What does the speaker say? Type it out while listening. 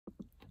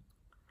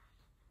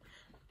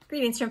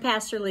Greetings from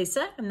Pastor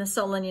Lisa from the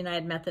Solon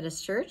United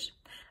Methodist Church.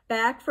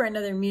 Back for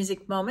another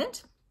music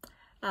moment.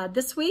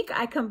 This week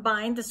I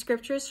combined the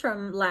scriptures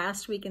from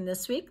last week and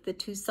this week, the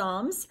two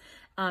Psalms,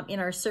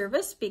 in our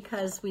service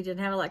because we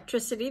didn't have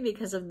electricity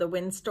because of the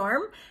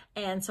windstorm,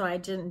 and so I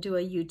didn't do a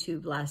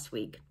YouTube last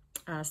week.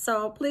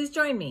 So please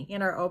join me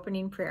in our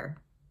opening prayer.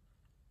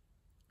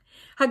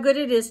 How good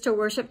it is to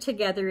worship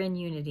together in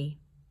unity.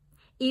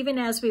 Even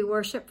as we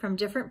worship from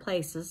different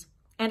places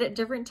and at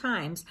different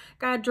times,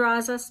 God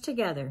draws us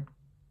together.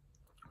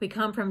 We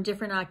come from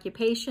different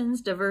occupations,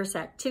 diverse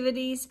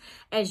activities,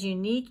 as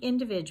unique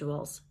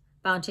individuals,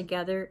 bound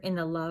together in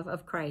the love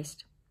of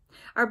Christ.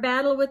 Our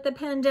battle with the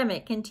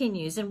pandemic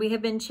continues, and we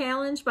have been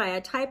challenged by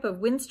a type of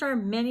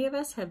windstorm many of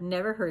us have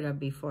never heard of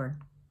before.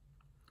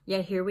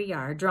 Yet here we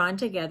are, drawn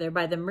together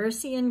by the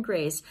mercy and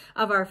grace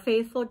of our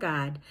faithful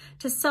God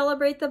to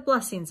celebrate the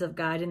blessings of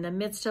God in the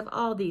midst of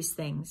all these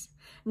things,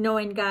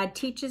 knowing God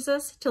teaches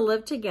us to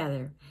live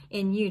together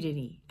in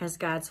unity as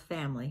God's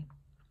family.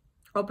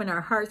 Open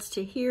our hearts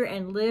to hear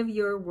and live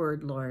your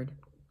word, Lord.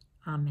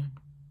 Amen.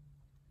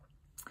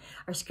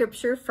 Our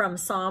scripture from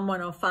Psalm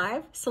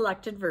 105,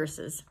 selected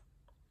verses.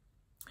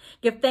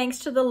 Give thanks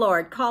to the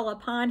Lord, call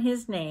upon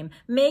his name,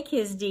 make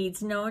his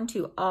deeds known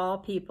to all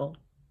people.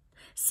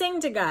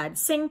 Sing to God,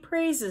 sing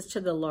praises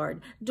to the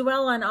Lord,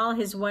 dwell on all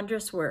his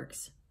wondrous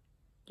works.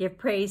 Give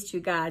praise to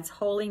God's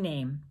holy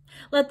name.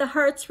 Let the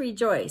hearts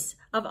rejoice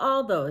of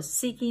all those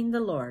seeking the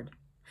Lord.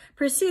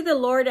 Pursue the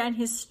Lord and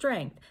his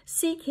strength.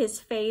 Seek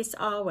his face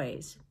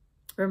always.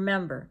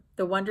 Remember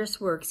the wondrous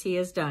works he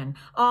has done,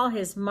 all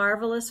his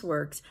marvelous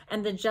works,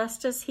 and the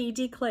justice he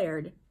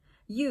declared.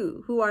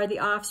 You who are the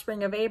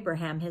offspring of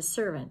Abraham, his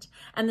servant,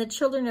 and the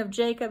children of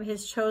Jacob,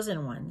 his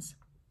chosen ones.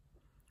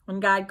 When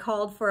God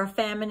called for a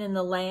famine in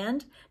the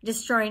land,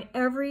 destroying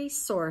every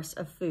source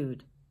of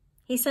food,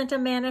 he sent a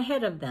man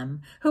ahead of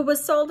them who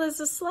was sold as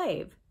a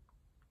slave.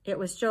 It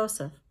was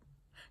Joseph.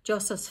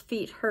 Joseph's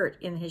feet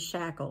hurt in his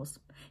shackles.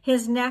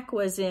 His neck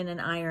was in an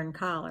iron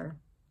collar.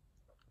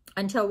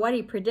 Until what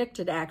he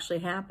predicted actually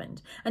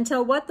happened.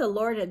 Until what the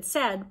Lord had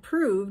said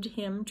proved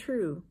him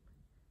true.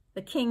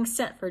 The king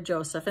sent for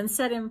Joseph and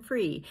set him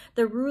free.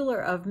 The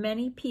ruler of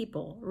many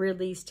people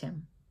released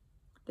him.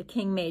 The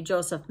king made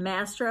Joseph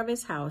master of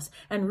his house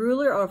and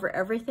ruler over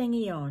everything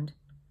he owned,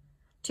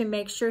 to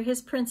make sure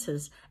his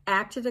princes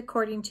acted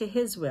according to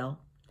his will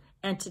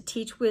and to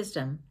teach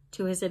wisdom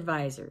to his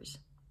advisors.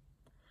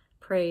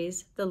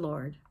 Praise the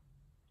Lord.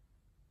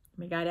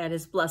 May God add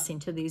his blessing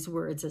to these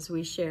words as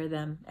we share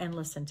them and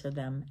listen to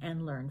them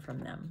and learn from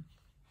them.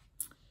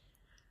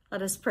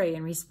 Let us pray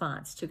in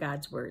response to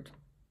God's word.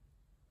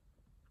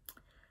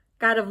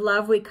 God of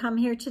love, we come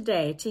here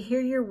today to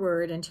hear your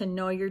word and to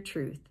know your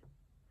truth.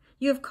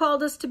 You have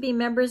called us to be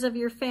members of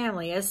your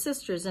family as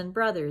sisters and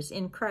brothers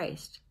in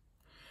Christ.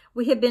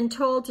 We have been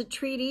told to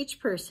treat each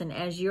person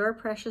as your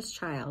precious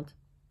child.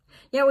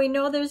 Yet we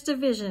know there's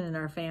division in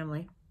our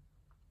family.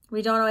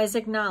 We don't always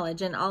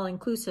acknowledge an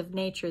all-inclusive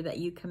nature that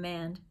you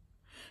command.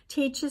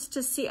 Teach us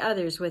to see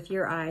others with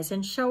your eyes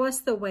and show us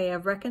the way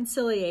of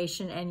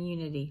reconciliation and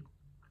unity.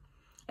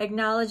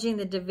 Acknowledging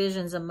the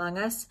divisions among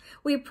us,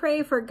 we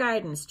pray for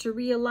guidance to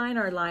realign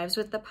our lives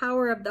with the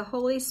power of the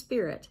Holy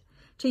Spirit,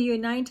 to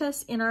unite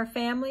us in our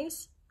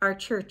families, our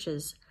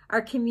churches,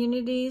 our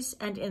communities,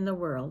 and in the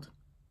world.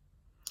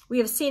 We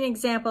have seen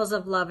examples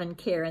of love and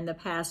care in the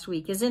past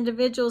week as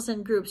individuals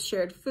and groups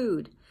shared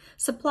food,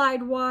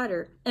 supplied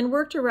water, and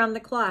worked around the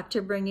clock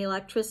to bring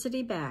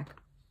electricity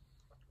back.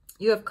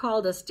 You have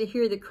called us to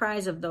hear the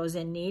cries of those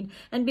in need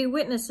and be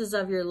witnesses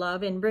of your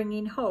love in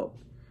bringing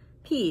hope,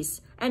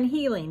 peace, and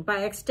healing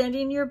by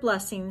extending your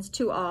blessings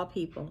to all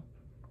people.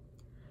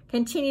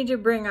 Continue to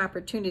bring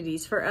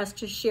opportunities for us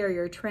to share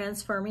your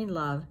transforming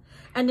love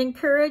and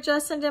encourage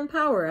us and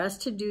empower us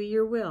to do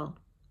your will.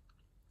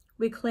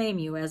 We claim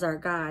you as our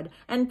God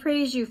and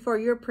praise you for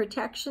your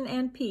protection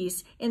and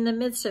peace in the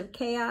midst of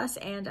chaos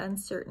and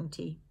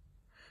uncertainty.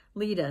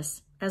 Lead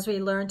us as we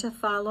learn to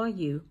follow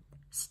you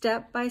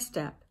step by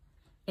step.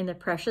 In the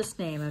precious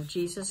name of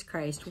Jesus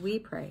Christ, we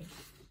pray.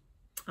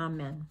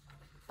 Amen.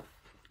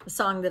 The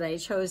song that I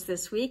chose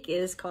this week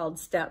is called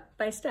Step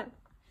by Step.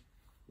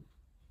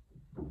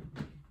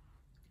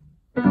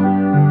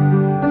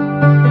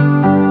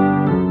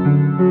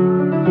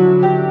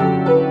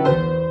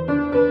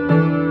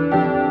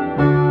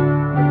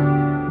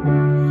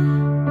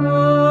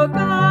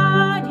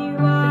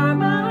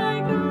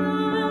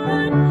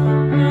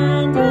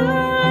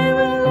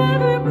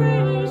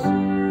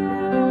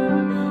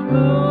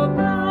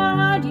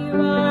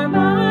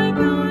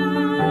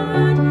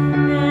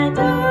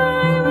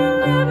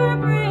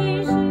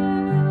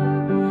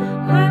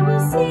 I will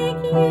seek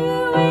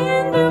you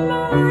in the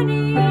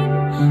morning.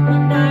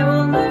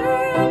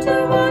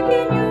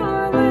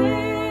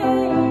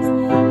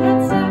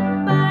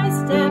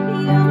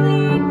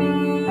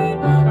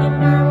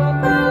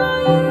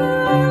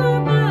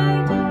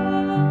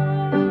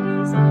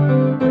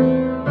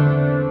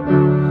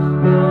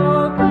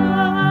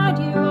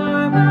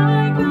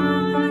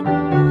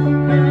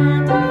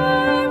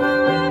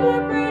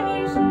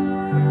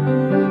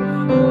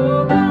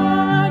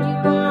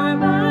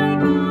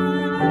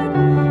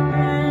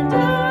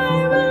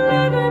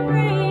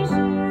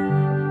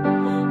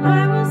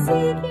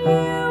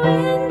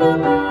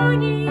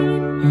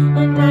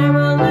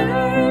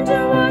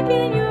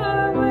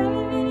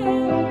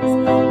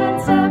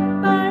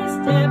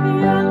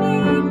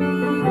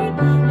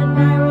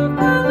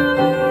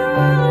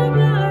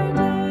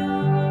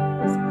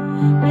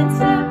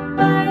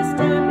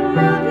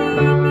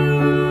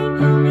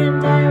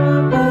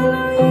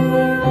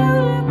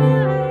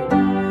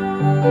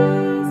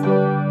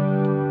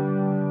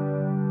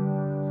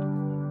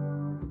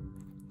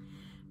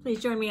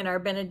 join me in our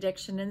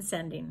benediction and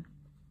sending.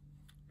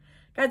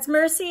 God's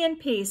mercy and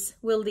peace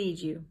will lead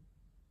you.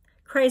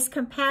 Christ's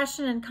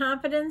compassion and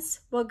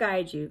confidence will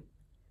guide you.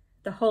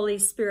 The Holy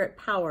Spirit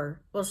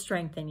power will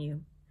strengthen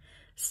you.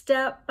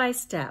 Step by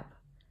step,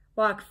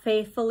 walk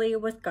faithfully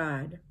with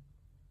God.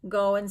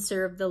 Go and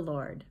serve the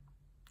Lord.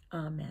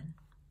 Amen.